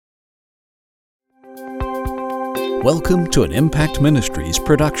Welcome to an Impact Ministries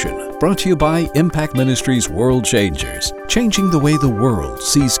production, brought to you by Impact Ministries World Changers, changing the way the world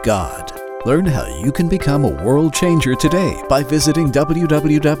sees God. Learn how you can become a world changer today by visiting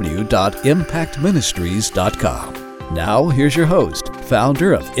www.impactministries.com. Now, here's your host,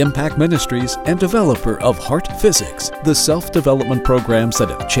 founder of Impact Ministries and developer of Heart Physics, the self-development programs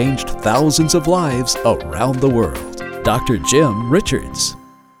that have changed thousands of lives around the world, Dr. Jim Richards.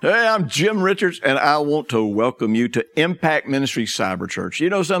 Hey, I'm Jim Richards, and I want to welcome you to Impact Ministries Cyber Church. You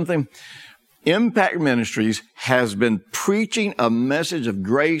know something? Impact Ministries has been preaching a message of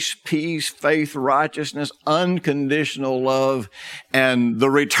grace, peace, faith, righteousness, unconditional love, and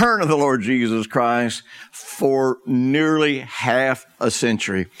the return of the Lord Jesus Christ for nearly half a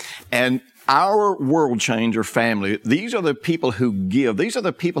century. And our World Changer family, these are the people who give. These are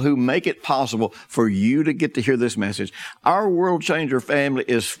the people who make it possible for you to get to hear this message. Our World Changer family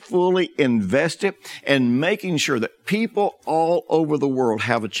is fully invested in making sure that people all over the world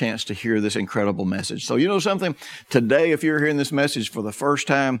have a chance to hear this incredible message. So you know something? Today, if you're hearing this message for the first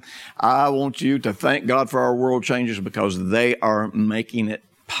time, I want you to thank God for our World Changers because they are making it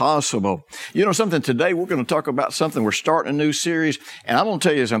possible. You know something? Today we're going to talk about something. We're starting a new series, and I'm going to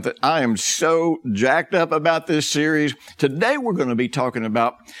tell you something. I am so jacked up about this series. Today we're going to be talking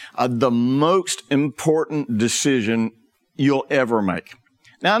about the most important decision you'll ever make.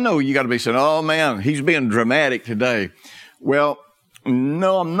 Now I know you got to be saying, "Oh man, he's being dramatic today." Well,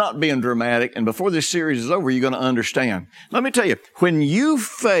 no, I'm not being dramatic. And before this series is over, you're going to understand. Let me tell you, when you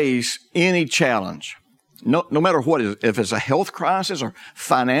face any challenge, no matter what it is, if it's a health crisis or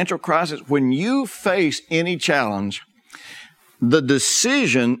financial crisis, when you face any challenge, the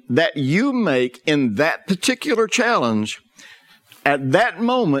decision that you make in that particular challenge at that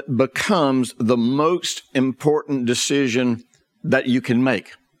moment becomes the most important decision that you can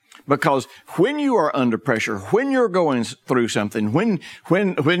make. Because when you are under pressure, when you're going through something, when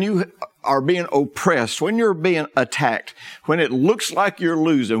you are being oppressed, when you're being attacked, when it looks like you're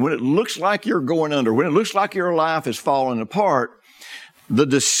losing, when it looks like you're going under, when it looks like your life is falling apart, the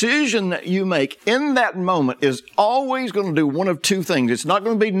decision that you make in that moment is always going to do one of two things. It's not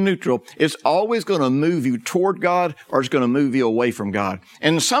going to be neutral. It's always going to move you toward God, or it's going to move you away from God.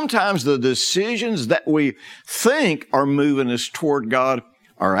 And sometimes the decisions that we think are moving us toward God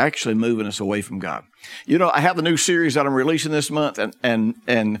are actually moving us away from God. You know, I have a new series that I'm releasing this month, and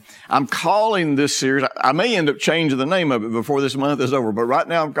I'm calling this series, I may end up changing the name of it before this month is over, but right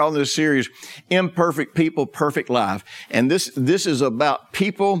now I'm calling this series Imperfect People, Perfect Life. And this is about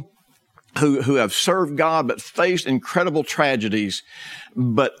people who have served God but faced incredible tragedies,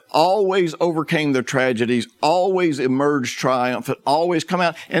 but always overcame their tragedies, always emerged triumphant, always come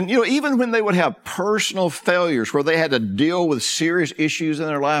out. And, you know, even when they would have personal failures where they had to deal with serious issues in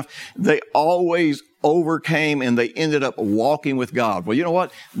their life, they always overcame and they ended up walking with God. Well, you know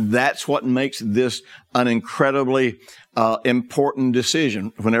what? That's what makes this an incredibly important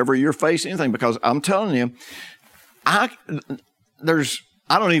decision whenever you're facing anything, because I'm telling you, I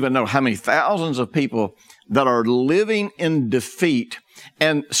don't even know how many thousands of people that are living in defeat.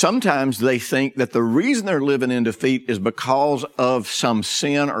 And sometimes they think that the reason they're living in defeat is because of some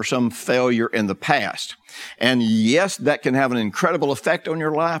sin or some failure in the past. And yes, that can have an incredible effect on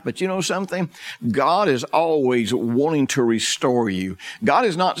your life, but you know something? God is always wanting to restore you. God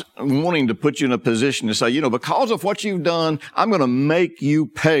is not wanting to put you in a position to say, you know, because of what you've done, I'm going to make you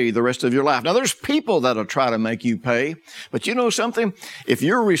pay the rest of your life. Now, there's people that'll try to make you pay, but you know something? If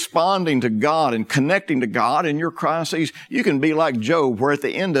you're responding to God and connecting to God in your crises, you can be like Job, where at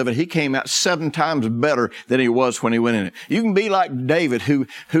the end of it, he came out 7 times better than he was when he went in it. You can be like David, who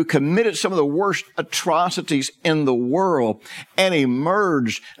committed some of the worst atrocities in the world and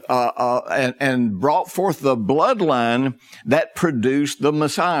emerged and brought forth the bloodline that produced the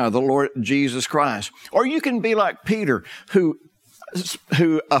Messiah, the Lord Jesus Christ. Or you can be like Peter, who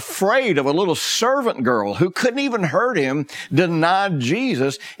afraid of a little servant girl who couldn't even hurt him, denied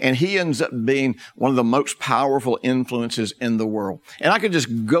Jesus, and he ends up being one of the most powerful influences in the world. And I could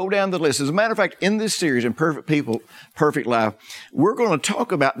just go down the list. As a matter of fact, in this series, Imperfect People, Perfect Life, we're going to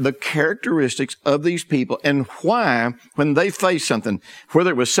talk about the characteristics of these people and why, when they face something,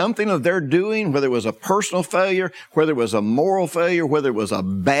 whether it was something of their doing, whether it was a personal failure, whether it was a moral failure, whether it was a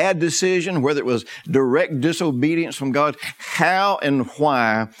bad decision, whether it was direct disobedience from God, how and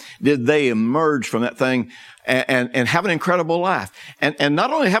why did they emerge from that thing and have an incredible life? And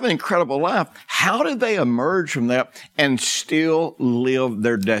not only have an incredible life, how did they emerge from that and still live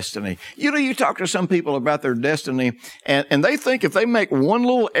their destiny? You know, you talk to some people about their destiny, and they think if they make one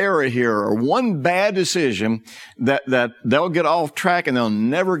little error here or one bad decision, that they'll get off track and they'll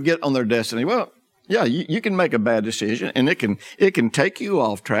never get on their destiny. Well, Yeah, you can make a bad decision and it can take you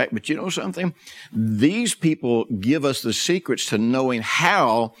off track. But you know something? These people give us the secrets to knowing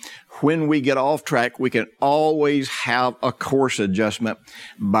how, when we get off track, we can always have a course adjustment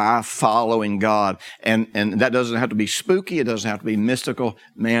by following God. And that doesn't have to be spooky. It doesn't have to be mystical.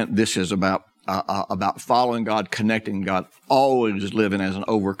 Man, this is about following God, connecting God, always living as an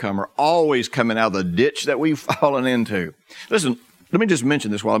overcomer, always coming out of the ditch that we've fallen into. Listen, let me just mention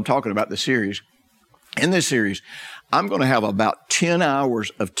this while I'm talking about the series. In this series, I'm going to have about 10 hours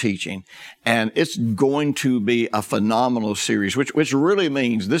of teaching, and it's going to be a phenomenal series, which really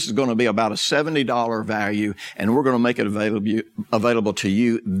means this is going to be about a $70 value, and we're going to make it available to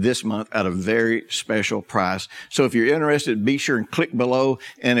you this month at a very special price. So if you're interested, be sure and click below.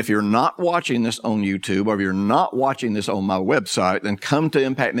 And if you're not watching this on YouTube, or if you're not watching this on my website, then come to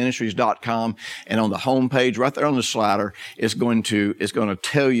impactministries.com, and on the homepage, right there on the slider, it's going to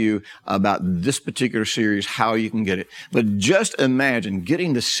tell you about this particular series, how you can get it. But just imagine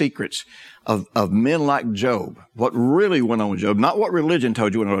getting the secrets of men like Job, what really went on with Job, not what religion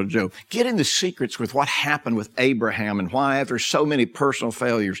told you went on with Job, getting the secrets with what happened with Abraham and why after so many personal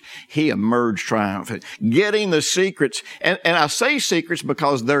failures, he emerged triumphant. Getting the secrets, and I say secrets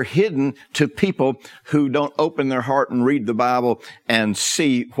because they're hidden to people who don't open their heart and read the Bible and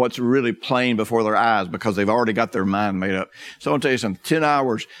see what's really plain before their eyes because they've already got their mind made up. So I want to tell you something, 10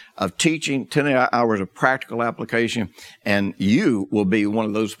 hours of teaching, 10 hours of practical application, and you will be one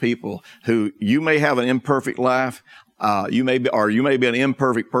of those people who you may have an imperfect life, you may be an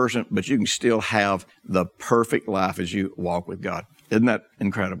imperfect person, but you can still have the perfect life as you walk with God. Isn't that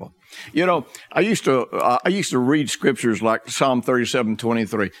incredible? You know, I used to read scriptures like Psalm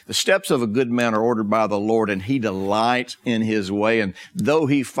 37:23. The steps of a good man are ordered by the Lord, and he delights in his way. And though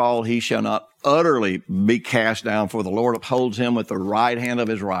he fall, he shall not utterly be cast down, for the Lord upholds him with the right hand of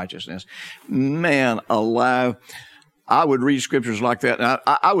his righteousness. Man alive. I would read scriptures like that, and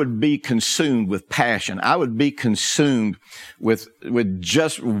I would be consumed with passion. I would be consumed with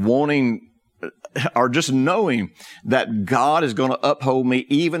just wanting, or just knowing that God is going to uphold me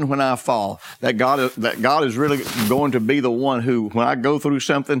even when I fall. That God is really going to be the one who, when I go through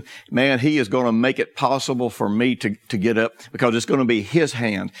something, man, He is going to make it possible for me to get up, because it's going to be His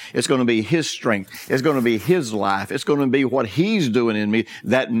hand. It's going to be His strength. It's going to be His life. It's going to be what He's doing in me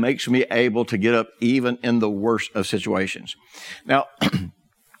that makes me able to get up even in the worst of situations. Now,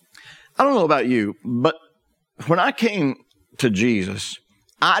 I don't know about you, but when I came to Jesus,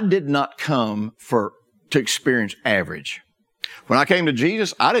 I did not come to experience average. When I came to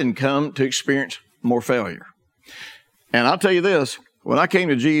Jesus, I didn't come to experience more failure. And I'll tell you this, when I came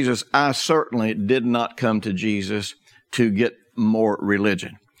to Jesus, I certainly did not come to Jesus to get more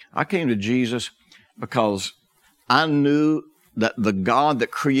religion. I came to Jesus because I knew that the God that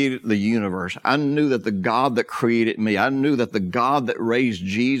created the universe, I knew that the God that created me, I knew that the God that raised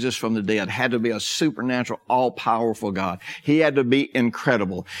Jesus from the dead had to be a supernatural, all-powerful God. He had to be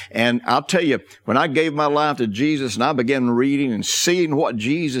incredible. And I'll tell you, when I gave my life to Jesus and I began reading and seeing what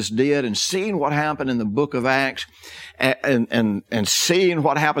Jesus did and seeing what happened in the book of Acts and seeing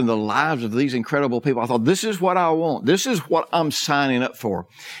what happened in the lives of these incredible people, I thought, this is what I want. This is what I'm signing up for.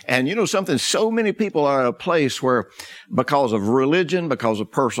 And you know something? So many people are at a place where, because of religion, because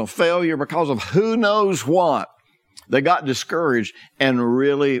of personal failure, because of who knows what, they got discouraged and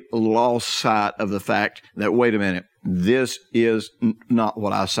really lost sight of the fact that, wait a minute, this is not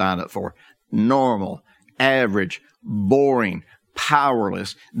what I signed up for. Normal, average, boring,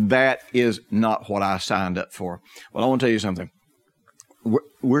 powerless. That is not what I signed up for. Well, I want to tell you something.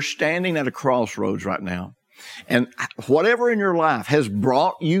 We're standing at a crossroads right now. And whatever in your life has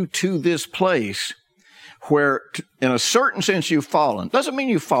brought you to this place where, in a certain sense, you've fallen. Doesn't mean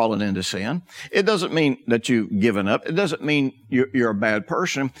you've fallen into sin. It doesn't mean that you've given up. It doesn't mean you're a bad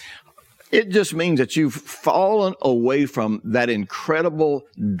person. It just means that you've fallen away from that incredible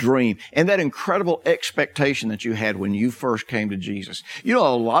dream and that incredible expectation that you had when you first came to Jesus. You know,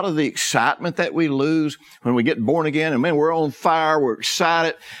 a lot of the excitement that we lose when we get born again, and man, we're on fire, we're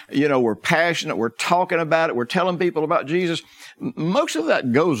excited, you know, we're passionate, we're talking about it, we're telling people about Jesus. Most of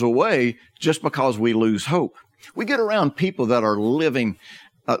that goes away just because we lose hope. We get around people that are living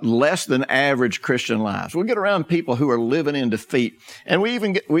less than average Christian lives. We get around people who are living in defeat. And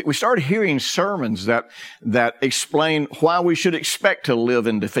we started hearing sermons that explain why we should expect to live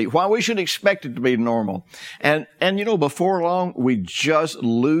in defeat, why we should expect it to be normal. And you know, before long, we just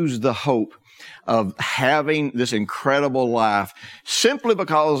lose the hope of having this incredible life simply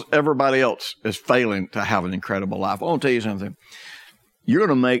because everybody else is failing to have an incredible life. I want to tell you something. You're going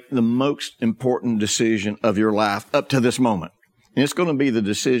to make the most important decision of your life up to this moment. And it's going to be the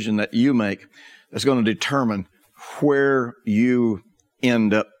decision that you make that's going to determine where you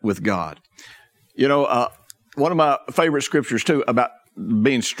end up with God. You know, one of my favorite scriptures, too, about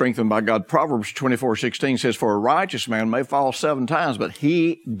being strengthened by God, Proverbs 24:16 says, "For a righteous man may fall 7 times, but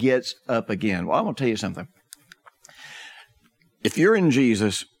he gets up again." Well, I'm going to tell you something. If you're in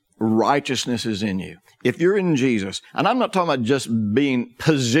Jesus, righteousness is in you. If you're in Jesus, and I'm not talking about just being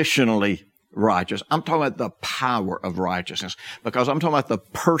positionally righteous. I'm talking about the power of righteousness, because I'm talking about the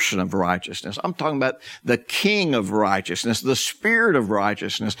person of righteousness. I'm talking about the King of righteousness, the Spirit of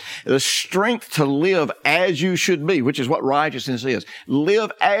righteousness, the strength to live as you should be, which is what righteousness is. Live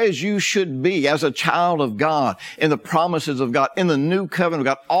as you should be, as a child of God, in the promises of God, in the new covenant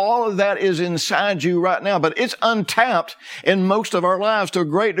of God. All of that is inside you right now, but it's untapped in most of our lives to a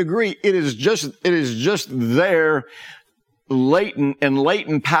great degree. It is just there,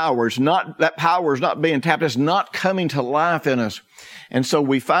 latent powers, that power is not being tapped. It's not coming to life in us. And so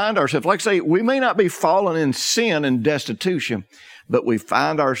we find ourselves, like I say, we may not be fallen in sin and destitution, but we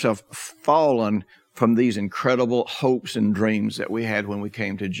find ourselves fallen from these incredible hopes and dreams that we had when we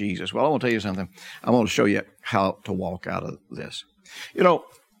came to Jesus. Well, I want to tell you something. I want to show you how to walk out of this. You know,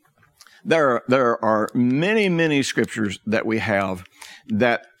 there are many, many scriptures that we have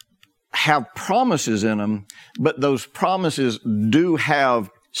that have promises in them, but those promises do have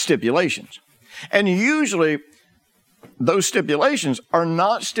stipulations. And usually those stipulations are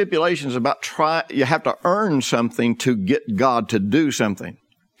not stipulations about you have to earn something to get God to do something.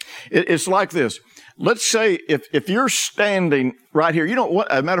 It's like this. Let's say if you're standing right here, you know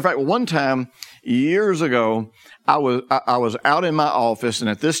what, as a matter of fact, one time years ago, I was out in my office, and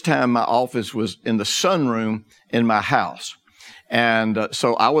at this time my office was in the sunroom in my house. And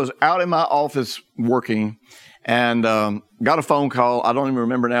so I was out in my office working, and got a phone call. I don't even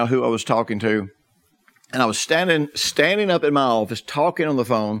remember now who I was talking to. And I was standing up in my office talking on the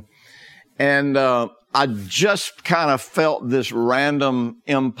phone, and I just kind of felt this random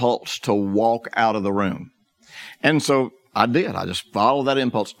impulse to walk out of the room. And so I did. I just followed that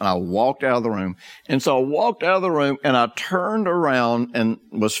impulse, and I walked out of the room. And so I walked out of the room, and I turned around and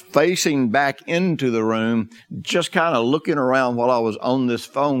was facing back into the room, just kind of looking around while I was on this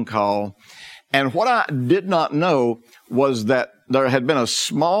phone call. And what I did not know was that there had been a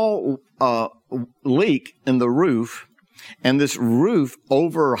small leak in the roof, and this roof,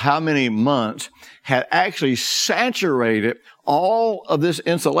 over how many months, had actually saturated all of this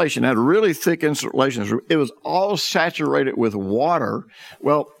insulation. It had really thick insulation. It was all saturated with water.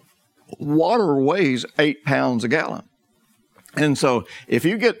 Well, water weighs 8 pounds a gallon. And so if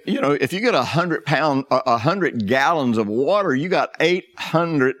you get 100 gallons of water, you got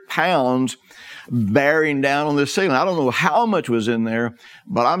 800 pounds bearing down on this ceiling. I don't know how much was in there,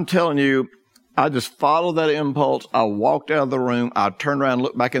 but I'm telling you, I just followed that impulse. I walked out of the room. I turned around and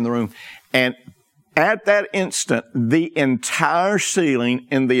looked back in the room. And at that instant, the entire ceiling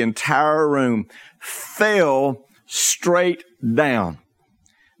in the entire room fell straight down.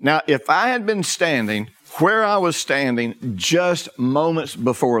 Now, if I had been standing where I was standing just moments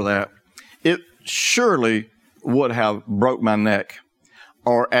before that, it surely would have broke my neck,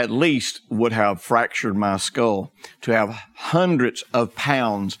 or at least would have fractured my skull. To have hundreds of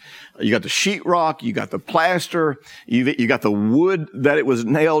pounds. You got the sheetrock, you got the plaster, you got the wood that it was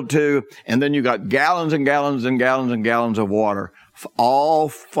nailed to, and then you got gallons and gallons and gallons and gallons of water, all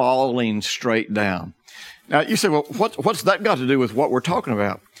falling straight down. Now, you say, well, what's that got to do with what we're talking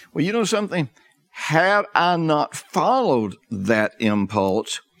about? Well, you know something? Had I not followed that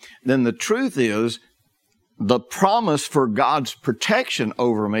impulse, then the truth is, the promise for God's protection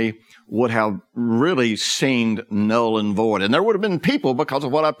over me would have really seemed null and void. And there would have been people, because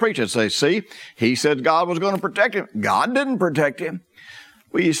of what I preached, that say, see, he said God was going to protect him. God didn't protect him.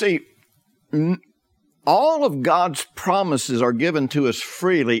 Well, you see, all of God's promises are given to us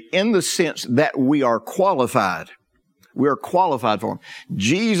freely in the sense that we are qualified. We are qualified for them.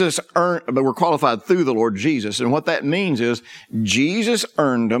 But we're qualified through the Lord Jesus. And what that means is Jesus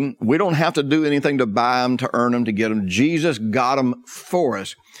earned them. We don't have to do anything to buy them, to earn them, to get them. Jesus got them for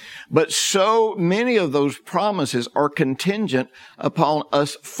us. But so many of those promises are contingent upon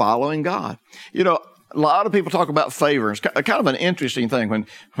us following God. You know, a lot of people talk about favor. It's kind of an interesting thing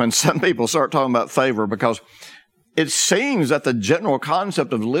when some people start talking about favor, because it seems that the general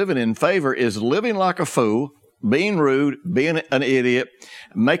concept of living in favor is living like a fool, being rude, being an idiot,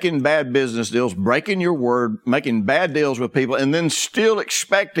 making bad business deals, breaking your word, making bad deals with people, and then still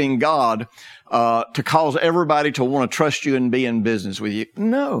expecting God to cause everybody to want to trust you and be in business with you.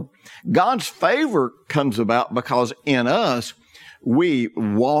 No. God's favor comes about because in us, we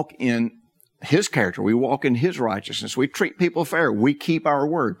walk in His character. We walk in His righteousness. We treat people fair. We keep our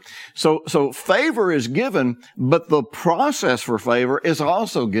word. So favor is given, but the process for favor is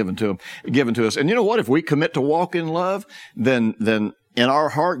also given to us. And you know what? If we commit to walk in love, then in our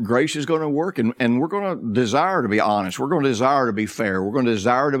heart, grace is going to work, and we're going to desire to be honest. We're going to desire to be fair. We're going to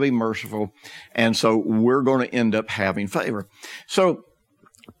desire to be merciful. And so we're going to end up having favor. So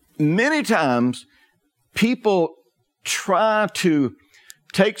many times people try to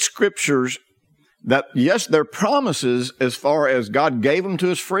take scriptures that, yes, they're promises as far as God gave them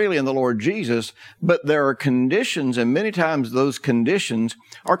to us freely in the Lord Jesus, but there are conditions, and many times those conditions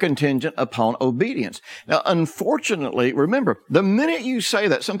are contingent upon obedience. Now, unfortunately, remember, the minute you say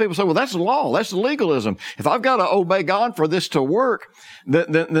that, some people say, well, that's law, that's legalism. If I've got to obey God for this to work,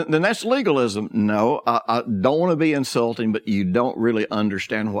 then that's legalism. No, I don't want to be insulting, but you don't really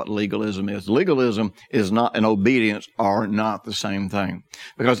understand what legalism is. Legalism is not, and obedience are not the same thing.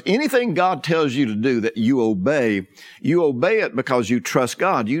 Because anything God tells you to do that you obey it because you trust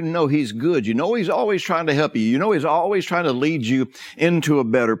God. You know He's good. You know He's always trying to help you. You know He's always trying to lead you into a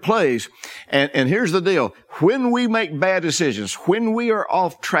better place. And here's the deal. When we make bad decisions, when we are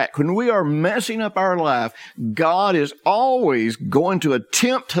off track, when we are messing up our life, God is always going to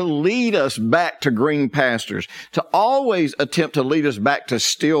attempt to lead us back to green pastures, to always attempt to lead us back to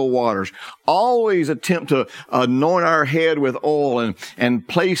still waters, always attempt to anoint our head with oil and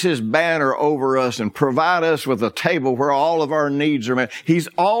place His banner over us and provide us with a table where all of our needs are met. He's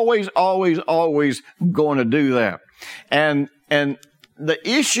always, always, always going to do that. And the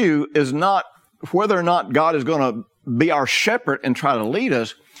issue is not whether or not God is going to be our shepherd and try to lead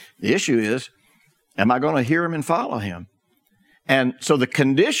us. The issue is, am I going to hear Him and follow Him? And so the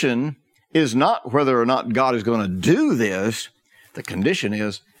condition is not whether or not God is going to do this. The condition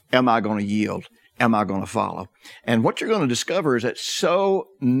is, am I going to yield? Am I going to follow? And what you're going to discover is that so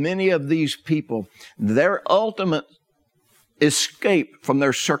many of these people, their ultimate escape from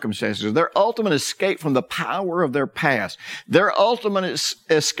their circumstances, their ultimate escape from the power of their past, their ultimate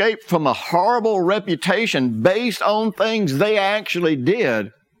escape from a horrible reputation based on things they actually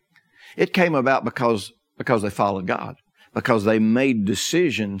did, it came about because they followed God, because they made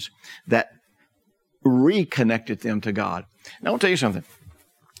decisions that reconnected them to God. Now, I want to tell you something.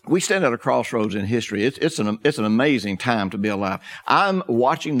 We stand at a crossroads in history. It's an amazing time to be alive. I'm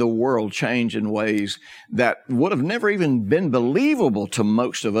watching the world change in ways that would have never even been believable to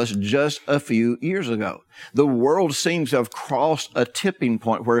most of us just a few years ago. The world seems to have crossed a tipping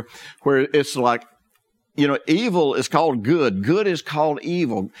point where it's like, you know, evil is called good. Good is called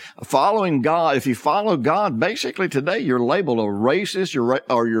evil. Following God, if you follow God, basically today you're labeled a racist,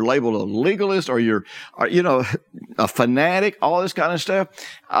 or you're labeled a legalist, or you're a fanatic, all this kind of stuff.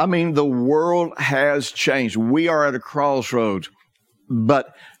 I mean, the world has changed. We are at a crossroads.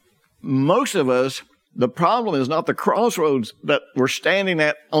 But most of us, the problem is not the crossroads that we're standing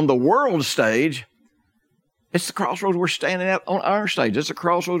at on the world stage. It's the crossroads we're standing at on our stage. It's the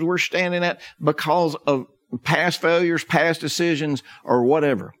crossroads we're standing at because of past failures, past decisions, or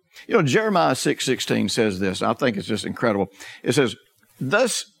whatever. You know, Jeremiah 6:16 says this. I think it's just incredible. It says,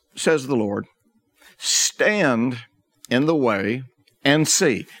 "Thus says the Lord, stand in the way and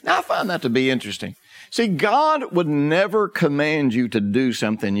see." Now, I find that to be interesting. See, God would never command you to do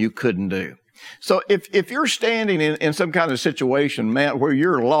something you couldn't do. So if you're standing in some kind of situation, man, where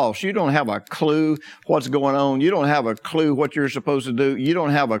you're lost, you don't have a clue what's going on, you don't have a clue what you're supposed to do, you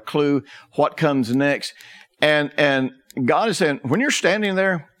don't have a clue what comes next, and God is saying, when you're standing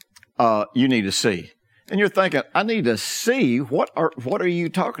there, you need to see. And you're thinking, I need to see, what are you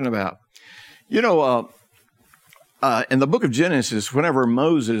talking about? You know, in the book of Genesis, whenever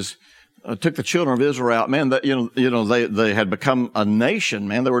Moses took the children of Israel out, man, they had become a nation,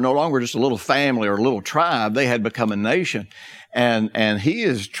 man. They were no longer just a little family or a little tribe. They had become a nation. And he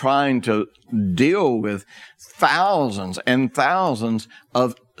is trying to deal with thousands and thousands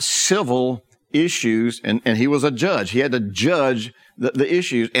of civil issues. And he was a judge. He had to judge the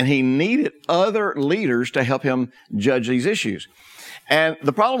issues, and he needed other leaders to help him judge these issues. And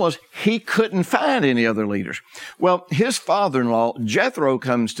the problem was he couldn't find any other leaders. Well, his father-in-law, Jethro,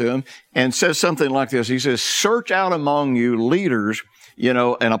 comes to him and says something like this. He says, search out among you leaders,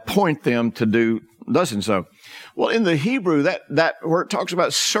 and appoint them to do thus and so. Well, in the Hebrew, that where it talks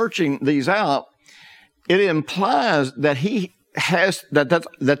about searching these out, it implies that he has,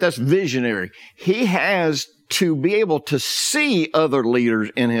 that's visionary. He has to be able to see other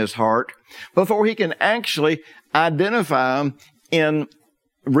leaders in his heart before he can actually identify them in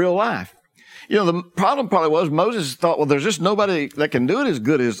real life. The problem probably was Moses thought, well, there's just nobody that can do it as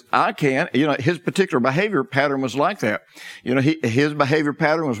good as I can. His particular behavior pattern was like that. His behavior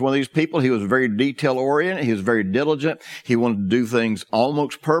pattern was one of these people. He was very detail oriented. He was very diligent. He wanted to do things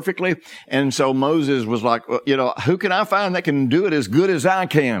almost perfectly. And so Moses was like, well, who can I find that can do it as good as I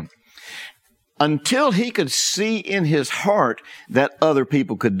can? Until he could see in his heart that other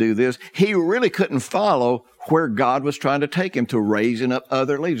people could do this, he really couldn't follow where God was trying to take him, to raising up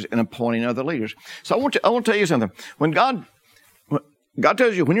other leaders and appointing other leaders. So I want to tell you something. When God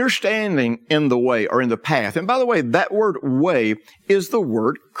tells you, when you're standing in the way or in the path, and by the way, that word way is the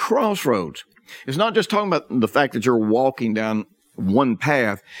word crossroads. It's not just talking about the fact that you're walking down one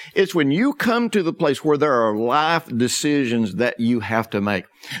path. It's when you come to the place where there are life decisions that you have to make.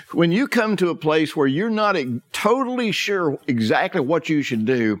 When you come to a place where you're not totally sure exactly what you should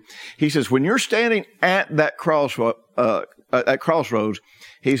do, he says, when you're standing at that crossroads,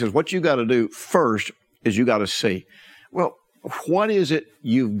 he says, what you got to do first is you got to see. Well, what is it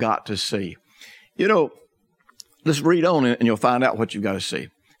you've got to see? Let's read on and you'll find out what you've got to see.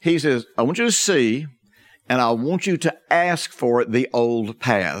 He says, I want you to see, and I want you to ask for the old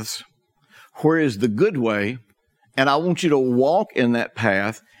paths. Where is the good way? And I want you to walk in that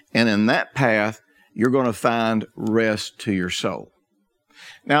path. And in that path, you're going to find rest to your soul.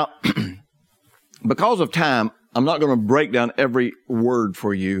 Now, because of time, I'm not going to break down every word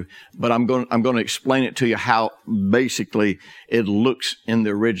for you, but I'm going to explain it to you how basically it looks in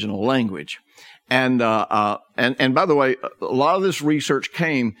the original language. And by the way, a lot of this research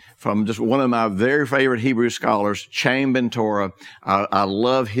came from just one of my very favorite Hebrew scholars, Chaim Ben Torah. I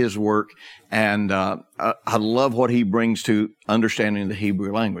love his work, and I love what he brings to understanding the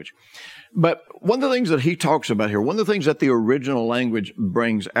Hebrew language. But one of the things that he talks about here, one of the things that the original language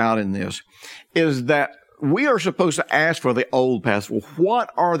brings out in this, is that we are supposed to ask for the old paths. Well,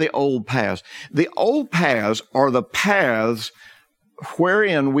 what are the old paths? The old paths are the paths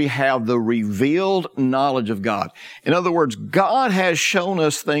wherein we have the revealed knowledge of God. In other words, God has shown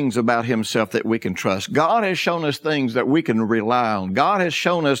us things about himself that we can trust. God has shown us things that we can rely on. God has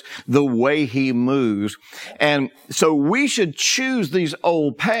shown us the way he moves. And so we should choose these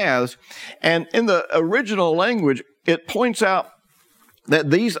old paths. And in the original language, it points out that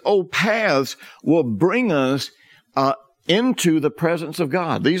these old paths will bring us into the presence of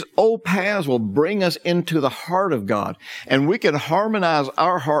God. These old paths will bring us into the heart of God. And we can harmonize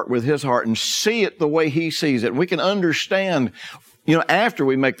our heart with his heart and see it the way he sees it. We can understand, after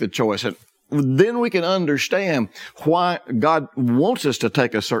we make the choice. And then we can understand why God wants us to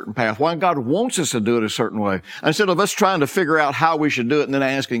take a certain path, why God wants us to do it a certain way, instead of us trying to figure out how we should do it and then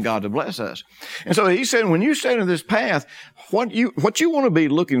asking God to bless us. And so he said, when you stand in this path, what you want to be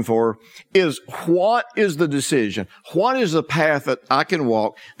looking for is, what is the decision? What is the path that I can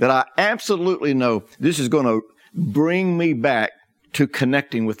walk that I absolutely know this is going to bring me back to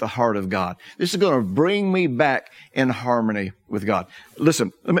connecting with the heart of God. This is going to bring me back in harmony with God.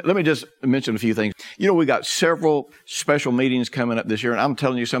 Listen, let me just mention a few things. We got several special meetings coming up this year, and I'm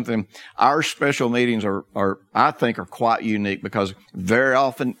telling you something, our special meetings are I think are quite unique, because very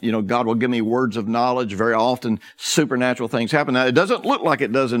often, God will give me words of knowledge. Very often supernatural things happen. Now, it doesn't look like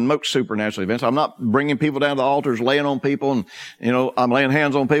it does in most supernatural events. I'm not bringing people down to the altars, laying on people, and, I'm laying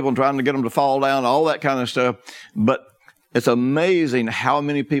hands on people and trying to get them to fall down, all that kind of stuff. But it's amazing how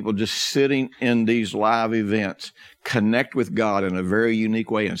many people just sitting in these live events connect with God in a very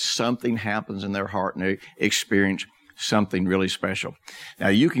unique way, and something happens in their heart and they experience something really special. Now,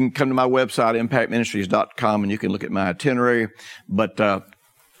 you can come to my website, impactministries.com, and you can look at my itinerary. But later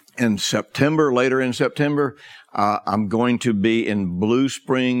in September, I'm going to be in Blue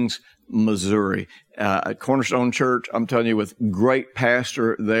Springs, Missouri, at Cornerstone Church. I'm telling you, with great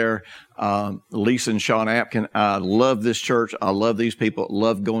pastor there, Lisa and Sean Apkin. I love this church. I love these people.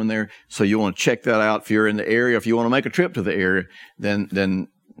 Love going there. So you want to check that out. If you're in the area, if you want to make a trip to the area, then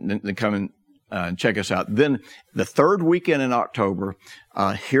come and check us out. Then the third weekend in October,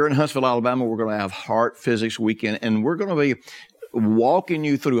 here in Huntsville, Alabama, we're going to have Heart Physics Weekend, and we're going to be walking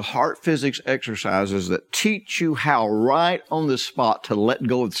you through heart physics exercises that teach you how right on the spot to let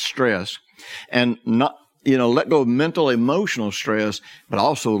go of stress, and not, let go of mental, emotional stress, but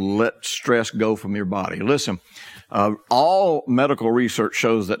also let stress go from your body. Listen, all medical research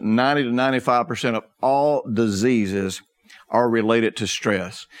shows that 90 to 95% of all diseases are related to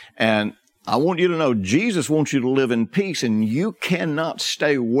stress. And I want you to know Jesus wants you to live in peace, and you cannot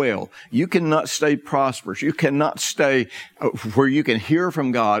stay well. You cannot stay prosperous. You cannot stay where you can hear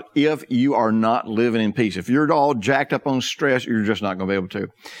from God if you are not living in peace. If you're all jacked up on stress, you're just not going to be able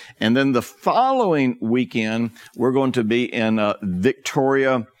to. And then the following weekend, we're going to be in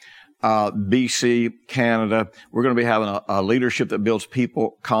Victoria, BC, Canada. We're going to be having a Leadership That Builds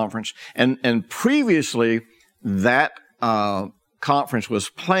People conference. And previously, that conference was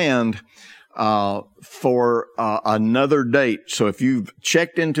planned for another date. So if you've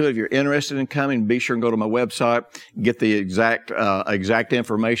checked into it, if you're interested in coming, be sure and go to my website, get the exact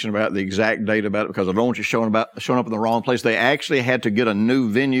information about the exact date about it, because I don't want you showing up in the wrong place. They actually had to get a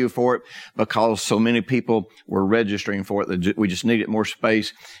new venue for it because so many people were registering for it. We just needed more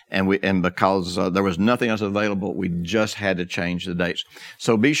space, and because there was nothing else available, we just had to change the dates.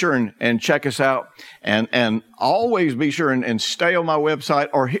 So be sure and check us out, and always be sure and stay on my website,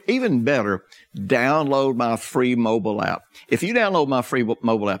 or even better, download my free mobile app. If you download my free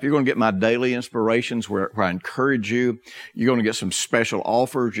mobile app, you're going to get my daily inspirations where I encourage you. You're going to get some special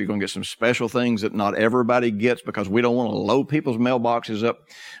offers. You're going to get some special things that not everybody gets, because we don't want to load people's mailboxes up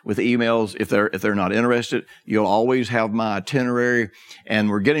with emails if they're not interested. You'll always have my itinerary, and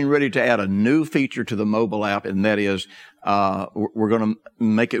we're getting ready to add a new feature to the mobile app, and that is we're going to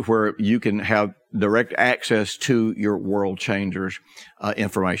make it where you can have direct access to your World Changers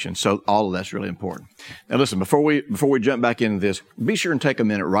information. So all of that's really important. Now listen, before we jump back into this, be sure and take a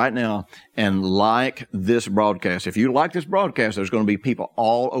minute right now and like this broadcast. If you like this broadcast, there's going to be people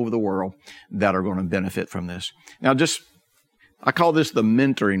all over the world that are going to benefit from this. Now I call this the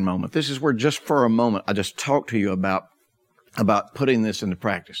mentoring moment. This is where just for a moment I just talk to you about putting this into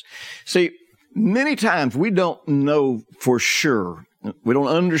practice. See, many times we don't know for sure. We don't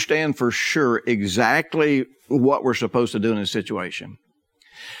understand for sure exactly what we're supposed to do in a situation.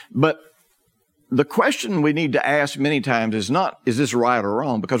 But the question we need to ask many times is not, is this right or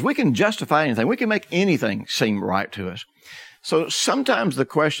wrong? Because we can justify anything. We can make anything seem right to us. So sometimes the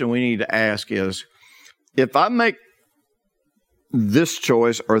question we need to ask is, if I make this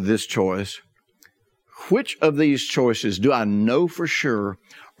choice or this choice, which of these choices do I know for sure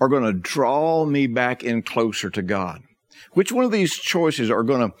are going to draw me back in closer to God? Which one of these choices are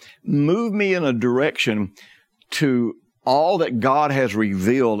going to move me in a direction to all that God has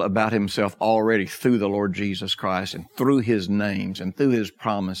revealed about Himself already through the Lord Jesus Christ and through His names and through His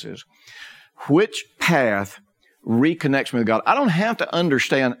promises? Which path reconnects me with God? I don't have to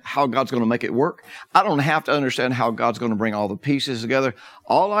understand how God's going to make it work. I don't have to understand how God's going to bring all the pieces together.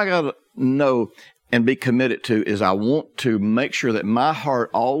 All I got to know and be committed to is I want to make sure that my heart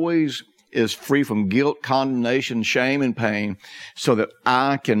always is free from guilt, condemnation, shame, and pain, so that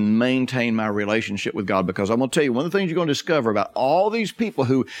I can maintain my relationship with God. Because I'm going to tell you, one of the things you're going to discover about all these people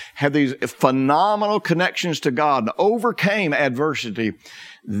who have these phenomenal connections to God and overcame adversity,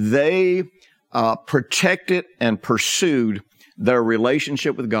 they protected and pursued their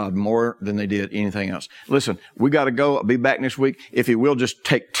relationship with God more than they did anything else. Listen, we got to go. I'll be back next week. If you will, just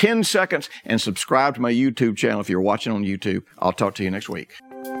take 10 seconds and subscribe to my YouTube channel if you're watching on YouTube. I'll talk to you next week.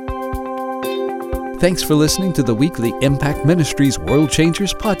 Thanks for listening to the weekly Impact Ministries World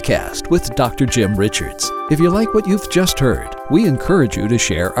Changers podcast with Dr. Jim Richards. If you like what you've just heard, we encourage you to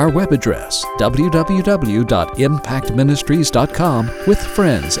share our web address, www.impactministries.com, with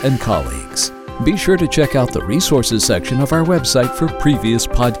friends and colleagues. Be sure to check out the resources section of our website for previous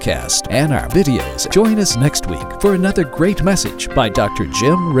podcasts and our videos. Join us next week for another great message by Dr.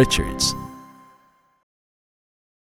 Jim Richards.